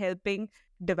that you are helping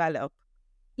develop.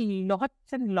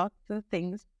 Lots and lots of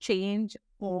things change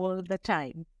all the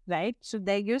time, right? So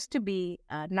there used to be,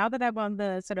 now that I'm on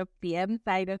the sort of PM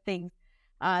side of things,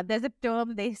 there's a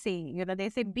term they say, they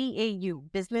say BAU,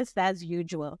 business as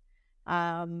usual.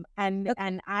 And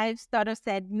I've sort of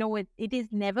said, no, it is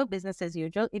never business as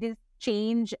usual. It is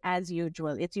change as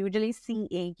usual. It's usually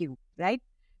CAU, right?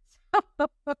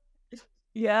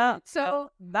 Yeah.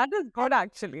 So that is good,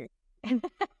 actually.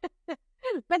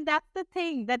 but that's the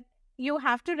thing, that you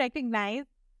have to recognize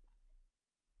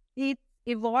it's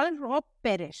evolve or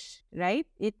perish, right?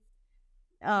 It's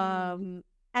and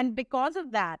because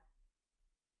of that,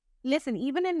 listen,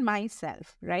 even in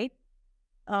myself, right?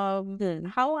 How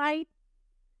I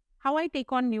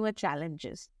take on newer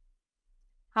challenges,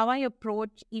 how I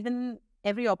approach even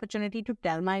every opportunity to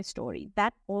tell my story,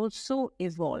 that also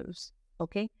evolves.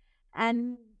 Okay.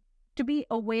 And to be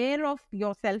aware of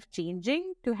yourself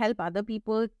changing to help other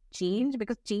people change,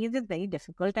 because change is very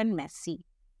difficult and messy,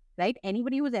 right?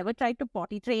 Anybody who's ever tried to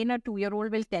potty train a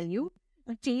 2-year-old will tell you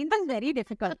change is very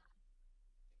difficult.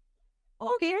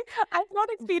 Okay, I've not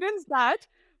experienced that,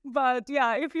 but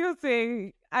yeah, if you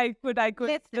say I could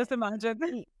Listen, just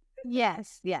imagine.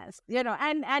 Yes,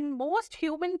 and most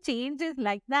human change is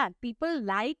like that. People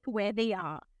like where they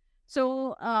are.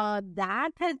 So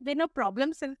that has been a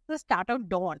problem since the start of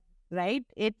dawn, right?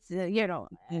 It's,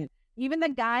 even the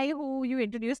guy who you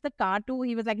introduced the car to,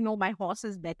 he was like, no, my horse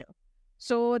is better.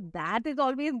 So that is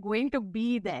always going to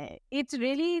be there. It's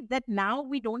really that now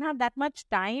we don't have that much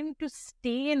time to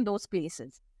stay in those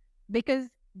places, because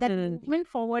that movement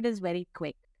forward is very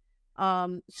quick.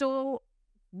 So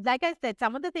like I said,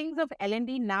 some of the things of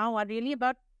L&D now are really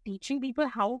about teaching people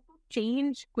how to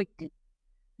change quickly.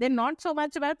 They're not so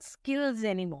much about skills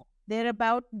anymore. They're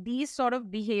about these sort of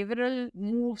behavioral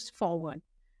moves forward,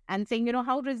 and saying,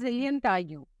 how resilient are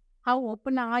you? How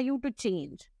open are you to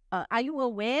change? Are you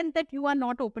aware that you are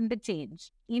not open to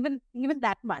change? Even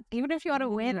that much. Even if you are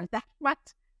aware of that much,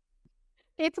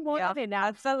 it's more than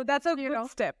enough. That's a good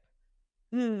step.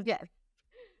 Yes.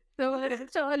 So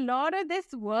a lot of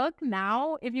this work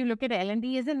now, if you look at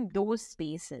L&D, is in those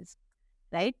spaces,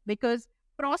 right? Because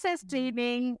process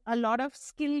training, a lot of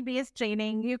skill-based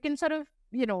training, you can sort of,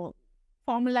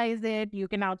 formalize it. You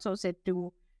can outsource it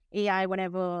to AI,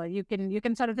 whatever. You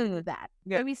can sort of do that.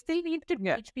 Yeah. So we still need to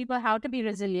teach people how to be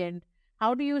resilient.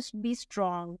 How do you be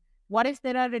strong? What if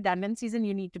there are redundancies and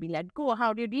you need to be let go?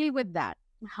 How do you deal with that?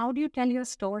 How do you tell your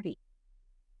story,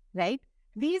 right?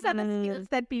 These are the skills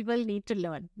that people need to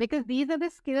learn, because these are the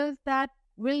skills that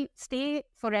will stay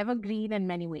forever green in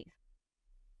many ways.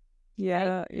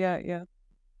 Yeah, yeah.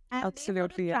 And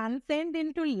absolutely. They sort of transcend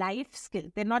into life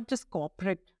skills. They're not just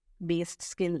corporate-based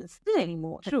skills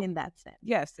anymore. True. In that sense.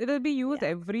 Yes, it'll be used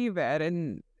everywhere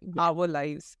in our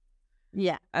lives.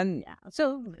 Yeah. And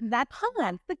so that's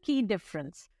the key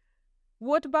difference.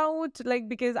 What about,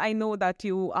 because I know that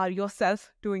you are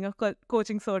yourself doing a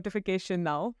coaching certification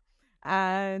now,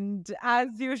 and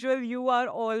as usual, you are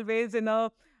always in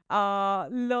a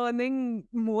learning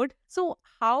mode. So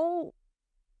how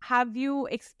have you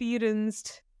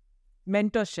experienced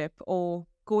mentorship or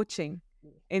coaching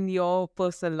in your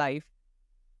personal life?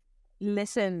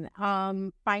 Listen,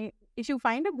 if you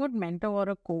find a good mentor or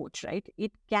a coach, right,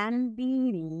 it can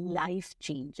be life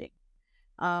changing.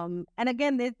 And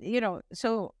again,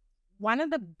 so one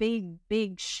of the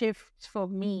big shifts for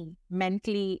me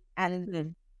mentally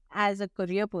and as a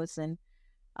career person,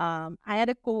 I had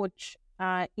a coach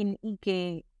in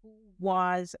EK who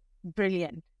was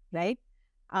brilliant, right?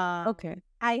 Okay.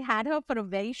 I had her for a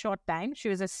very short time. She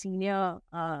was a senior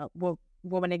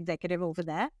woman executive over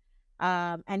there,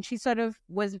 and she sort of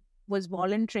was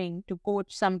volunteering to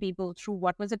coach some people through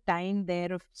what was a time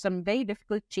there of some very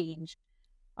difficult change.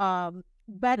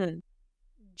 But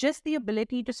just the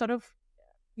ability to sort of,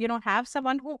 have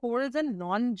someone who holds a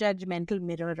non-judgmental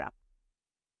mirror up,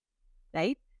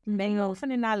 right? Very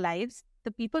often in our lives,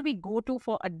 the people we go to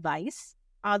for advice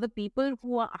are the people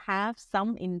who have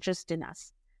some interest in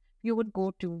us. You would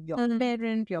go to your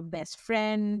parent, your best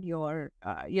friend, your,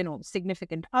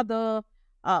 significant other.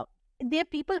 They're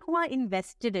people who are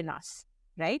invested in us,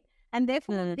 right? And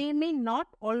therefore, they may not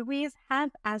always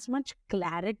have as much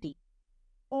clarity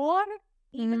or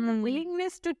even the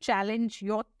willingness to challenge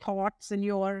your thoughts and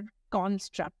your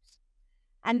constructs.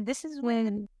 And this is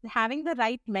when having the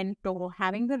right mentor,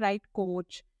 having the right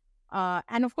coach,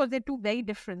 and of course they're two very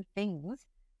different things,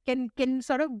 can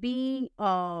sort of be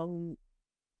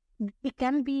it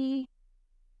can be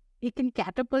it can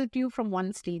catapult you from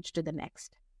one stage to the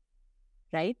next,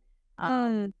 right?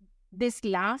 This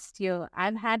last year,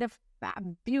 I've had a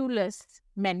fabulous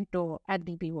mentor at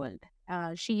DP World.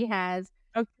 She has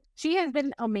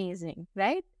been amazing,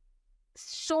 right?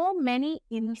 So many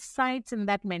insights in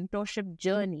that mentorship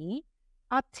journey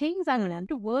are things I will have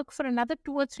to work for another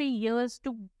 2 or 3 years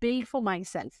to build for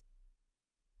myself.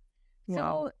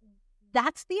 So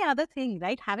that's the other thing,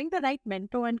 right? Having the right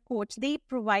mentor and coach, they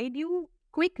provide you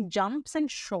quick jumps and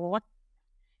shortcut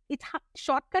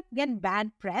get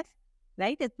bad press,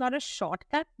 right? It's not a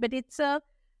shortcut, but it's a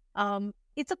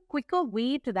quicker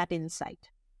way to that insight,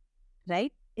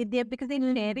 right? Because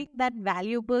they're sharing that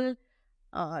valuable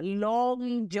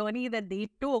long journey that they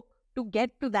took to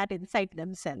get to that insight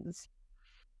themselves,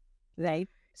 right?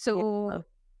 So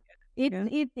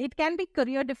it can be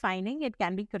career defining, it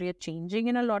can be career changing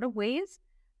in a lot of ways,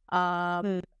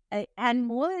 and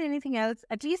more than anything else,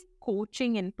 at least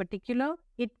coaching in particular,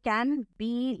 it can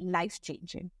be life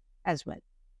changing as well,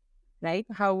 right?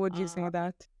 How would you say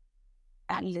that?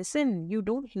 And listen, you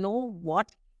don't know what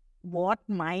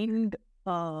mind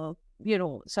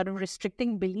sort of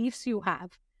restricting beliefs you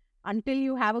have until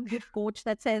you have a good coach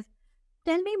that says,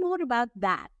 tell me more about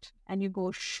that, and you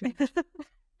go, shit.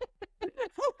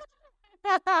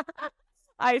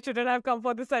 I shouldn't have come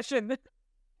for the session.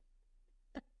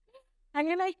 And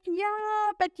you're like,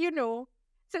 yeah, but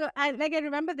so I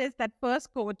remember that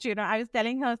first coach, I was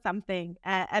telling her something,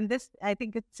 and this, I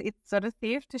think it's sort of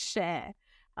safe to share.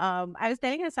 I was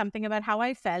telling her something about how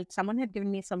I felt. Someone had given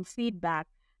me some feedback,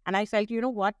 and I felt, you know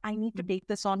what, I need to take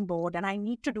this on board, and I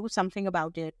need to do something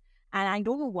about it, and I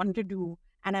don't know what to do,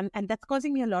 and that's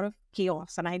causing me a lot of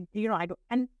chaos, and I don't.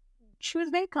 And she was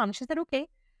very calm. She said, okay,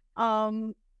 tell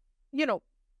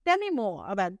me more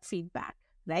about feedback,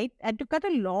 right? And to cut a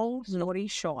long story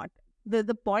short, the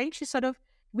point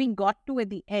we got to at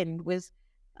the end was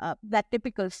that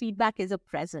typical feedback is a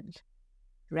present,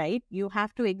 right? You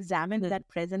have to examine that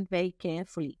present very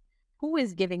carefully. Who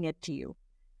is giving it to you?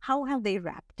 How have they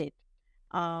wrapped it?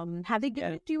 Have they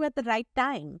given it to you at the right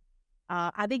time?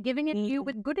 Are they giving it to you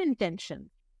with good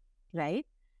intention, right?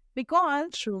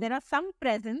 Because there are some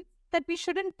presents that we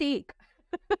shouldn't take.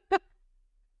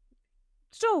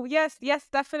 True. Yes,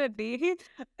 definitely.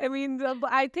 I mean,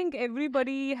 I think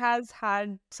everybody has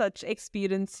had such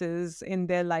experiences in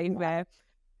their life where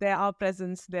there are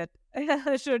presents that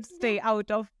should stay out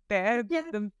of their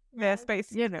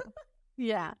space.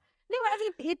 Yeah. No,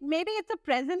 I mean, maybe it's a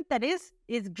present that is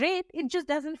great. It just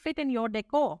doesn't fit in your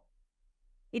decor.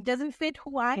 It doesn't fit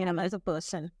who I am as a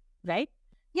person, right?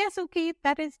 Yes, okay,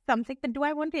 that is something. But do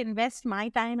I want to invest my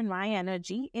time and my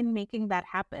energy in making that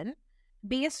happen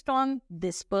based on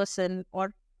this person,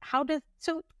 or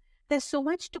so there's so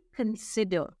much to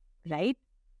consider, right?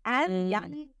 And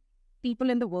young people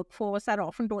in the workforce are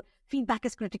often told feedback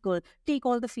is critical. Take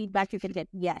all the feedback you can get.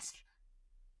 Yes,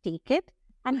 take it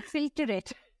and filter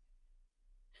it,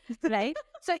 right?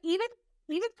 So even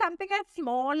something as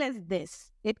small as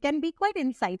this, it can be quite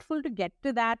insightful to get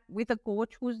to that with a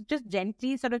coach who's just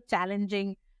gently sort of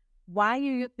challenging, why are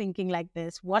you thinking like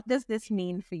this? What does this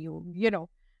mean for you?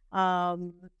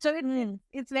 So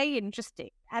it's very interesting.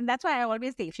 And that's why I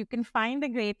always say, if you can find a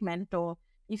great mentor,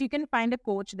 if you can find a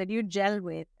coach that you gel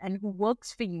with and who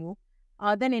works for you,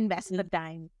 then invest the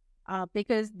time.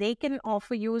 because they can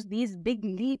offer you these big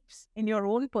leaps in your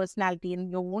own personality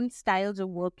and your own styles of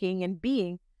working and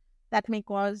being that may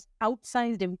cause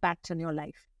outsized impacts on your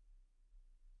life.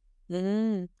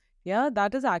 Mm. Yeah,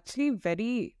 that is actually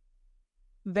very,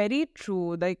 very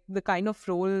true. Like the kind of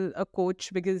role a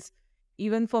coach, because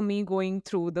even for me going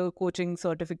through the coaching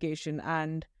certification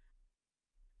and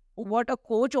what a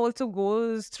coach also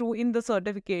goes through in the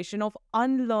certification of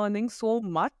unlearning so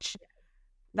much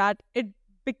that it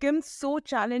becomes so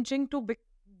challenging to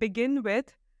begin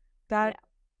with, Yeah. that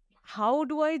how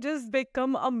do I just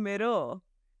become a mirror?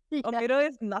 A Yeah. mirror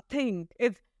is nothing.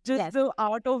 It's just Yes. the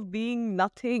art of being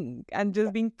nothing and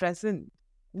just being present.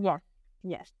 Yes.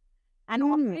 Yes. And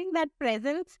Hmm. offering that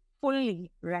presence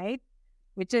fully, right?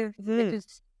 Which is which Hmm.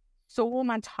 is so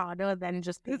much harder than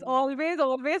just There's being that.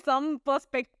 always some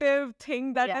perspective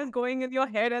thing that Yeah. is going in your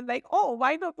head and like, oh,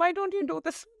 why don't you do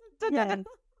this? Yeah.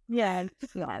 Yeah.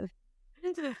 Yeah.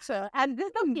 So, and this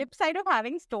is the flip side of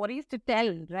having stories to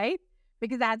tell, right?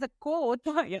 Because as a coach,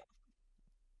 Yeah.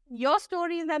 your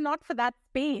stories are not for that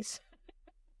space.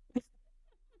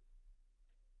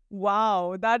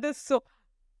 Wow, that is so.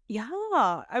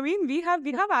 Yeah, I mean, we have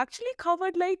actually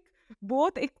covered like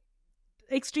both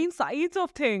extreme sides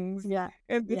of things Yeah.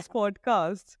 in Yeah. this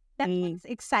podcast. That's what's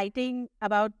exciting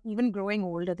about even growing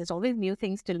older. There's always new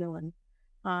things to learn.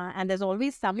 And there's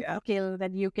always some Yeah. skill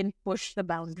that you can push the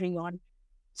boundary on.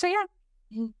 So, yeah.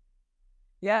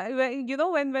 Yeah,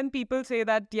 when people say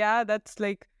that, yeah, that's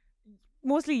like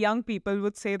mostly young people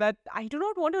would say that I do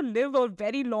not want to live a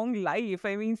very long life.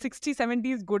 I mean, 60,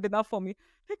 70 is good enough for me.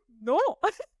 Like, no,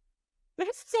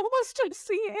 there's so much to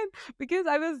see in, because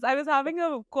I was having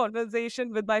a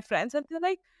conversation with my friends and they're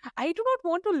like, I do not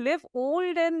want to live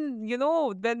old and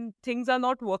when things are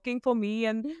not working for me,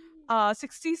 and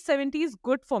 60, 70 is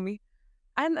good for me.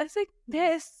 And I was like,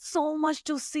 there's so much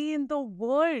to see in the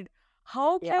world.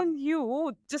 How Yeah. can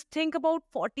you just think about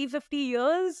 40, 50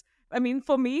 years? I mean,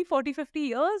 for me, 40, 50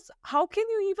 years, how can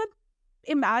you even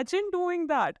imagine doing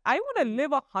that? I want to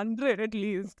live 100 at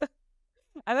least.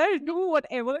 And I'll do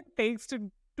whatever it takes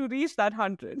to reach that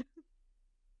 100.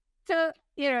 So,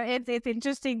 it's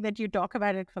interesting that you talk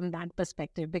about it from that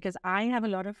perspective because I have a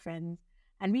lot of friends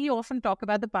and we often talk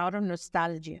about the power of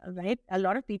nostalgia, right? A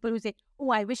lot of people who say, oh,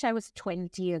 I wish I was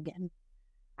 20 again.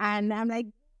 And I'm like,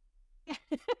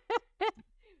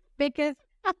 because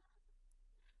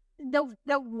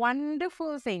the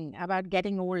wonderful thing about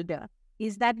getting older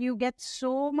is that you get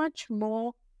so much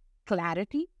more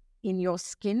clarity in your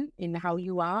skin, in how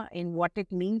you are, in what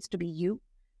it means to be you.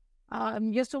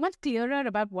 You're so much clearer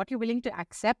about what you're willing to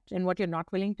accept and what you're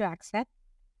not willing to accept.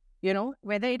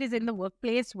 Whether it is in the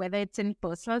workplace, whether it's in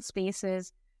personal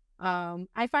spaces.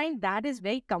 I find that is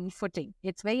very comforting.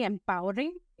 It's very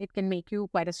empowering. It can make you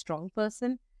quite a strong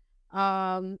person.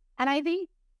 And I think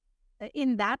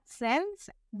in that sense,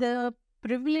 the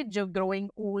privilege of growing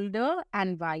older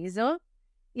and wiser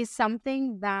is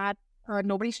something that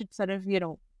nobody should sort of,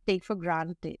 take for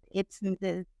granted.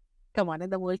 Come on,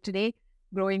 in the world today,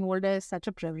 growing older is such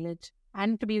a privilege.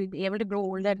 And to be able to grow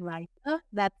older and wiser,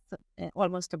 that's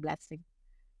almost a blessing.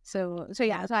 So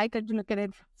yeah, so I could look at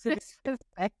it from this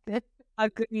perspective.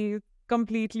 Agree,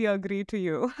 completely agree to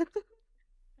you.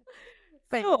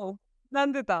 But So,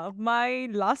 Nandita, my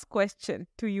last question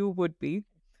to you would be,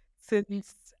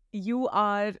 since you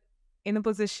are in a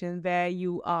position where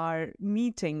you are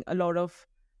meeting a lot of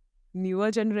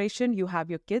newer generation, you have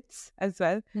your kids as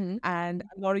well, mm, and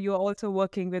a lot of you're also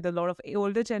working with a lot of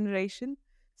older generation.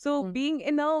 So mm, being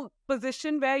in a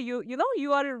position where you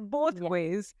are both yeah.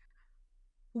 ways,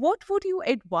 what would you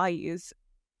advise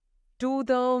to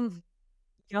the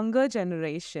younger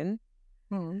generation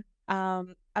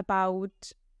about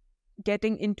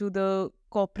getting into the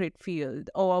corporate field,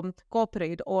 or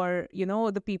corporate, or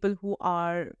the people who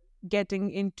are getting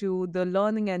into the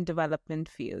learning and development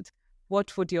field?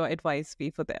 What would your advice be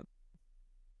for them?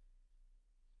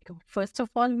 First of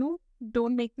all, no,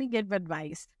 don't make me give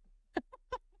advice.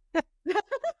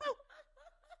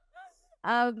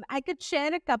 I could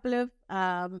share a couple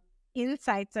of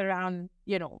insights around,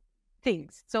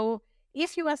 things. So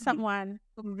if you are someone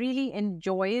who really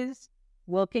enjoys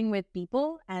working with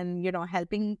people and,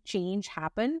 helping change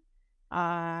happen,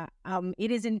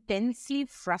 it is intensely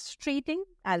frustrating,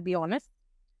 I'll be honest,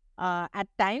 at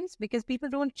times because people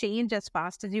don't change as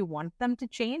fast as you want them to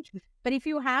change. But if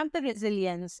you have the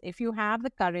resilience, if you have the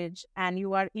courage and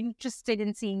you are interested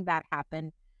in seeing that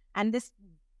happen, and this,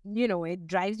 it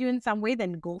drives you in some way,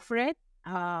 then go for it.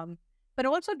 But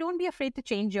also don't be afraid to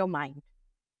change your mind.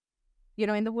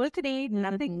 In the world today,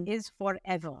 nothing Mhm. is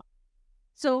forever.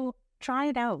 So try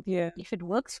it out. Yeah. If it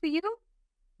works for you,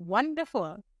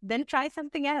 wonderful. Then try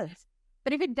something else.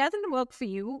 But if it doesn't work for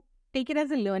you, take it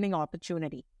as a learning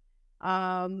opportunity.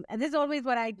 And this is always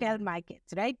what I tell my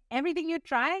kids, right? Everything you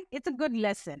try, it's a good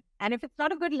lesson. And if it's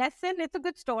not a good lesson, it's a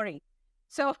good story.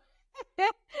 So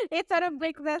it sort of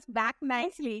brings us back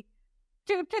nicely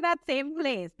to that same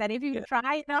place that if you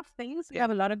try enough things, you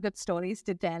have a lot of good stories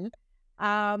to tell.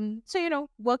 So,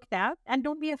 work it out and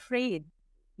don't be afraid.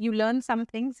 You learn some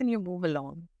things and you move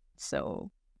along.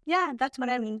 So, yeah, that's what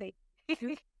I mean.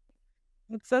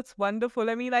 That's wonderful.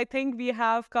 I mean, I think we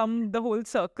have come the whole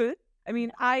circle. I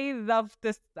mean, I love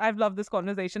this. I've loved this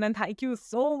conversation, and thank you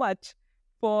so much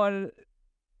for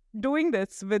doing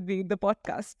this with me, the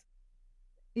podcast.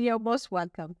 You're most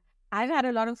welcome. I've had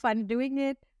a lot of fun doing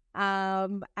it.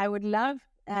 I would love,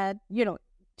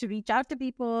 to reach out to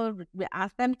people,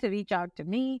 ask them to reach out to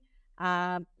me.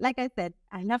 Like I said,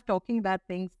 I love talking about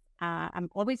things. I'm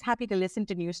always happy to listen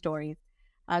to new stories.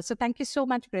 So thank you so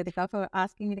much, Kritika, for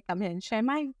asking me to come here and share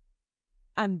mine.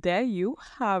 And there you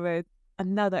have it.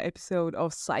 Another episode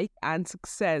of Psych and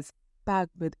Success,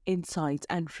 packed with insights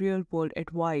and real world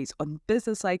advice on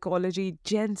business psychology,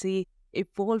 Gen Z,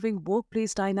 evolving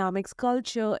workplace dynamics,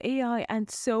 culture, AI,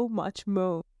 and so much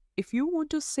more. If you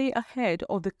want to stay ahead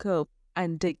of the curve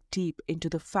and dig deep into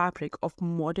the fabric of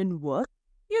modern work,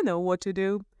 you know what to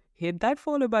do. Hit that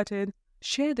follow button,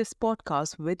 share this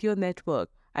podcast with your network,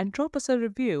 and drop us a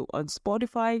review on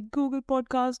Spotify, Google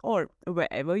Podcasts, or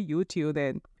wherever you tune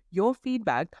in. Your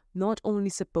feedback not only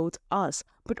supports us,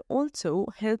 but also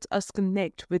helps us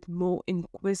connect with more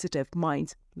inquisitive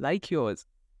minds like yours.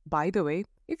 By the way,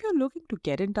 if you're looking to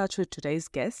get in touch with today's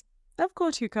guest, I've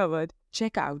got you covered.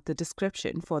 Check out the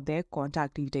description for their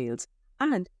contact details.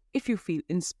 And if you feel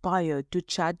inspired to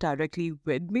chat directly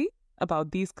with me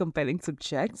about these compelling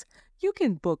subjects, you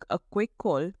can book a quick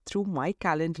call through my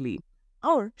Calendly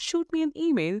or shoot me an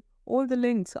email. All the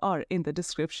links are in the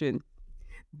description.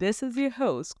 This is your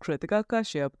host, Kritika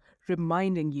Kashyap,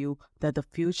 reminding you that the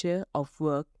future of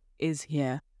work is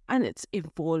here and it's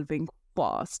evolving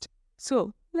fast.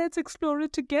 So let's explore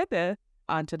it together.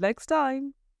 Until next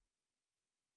time.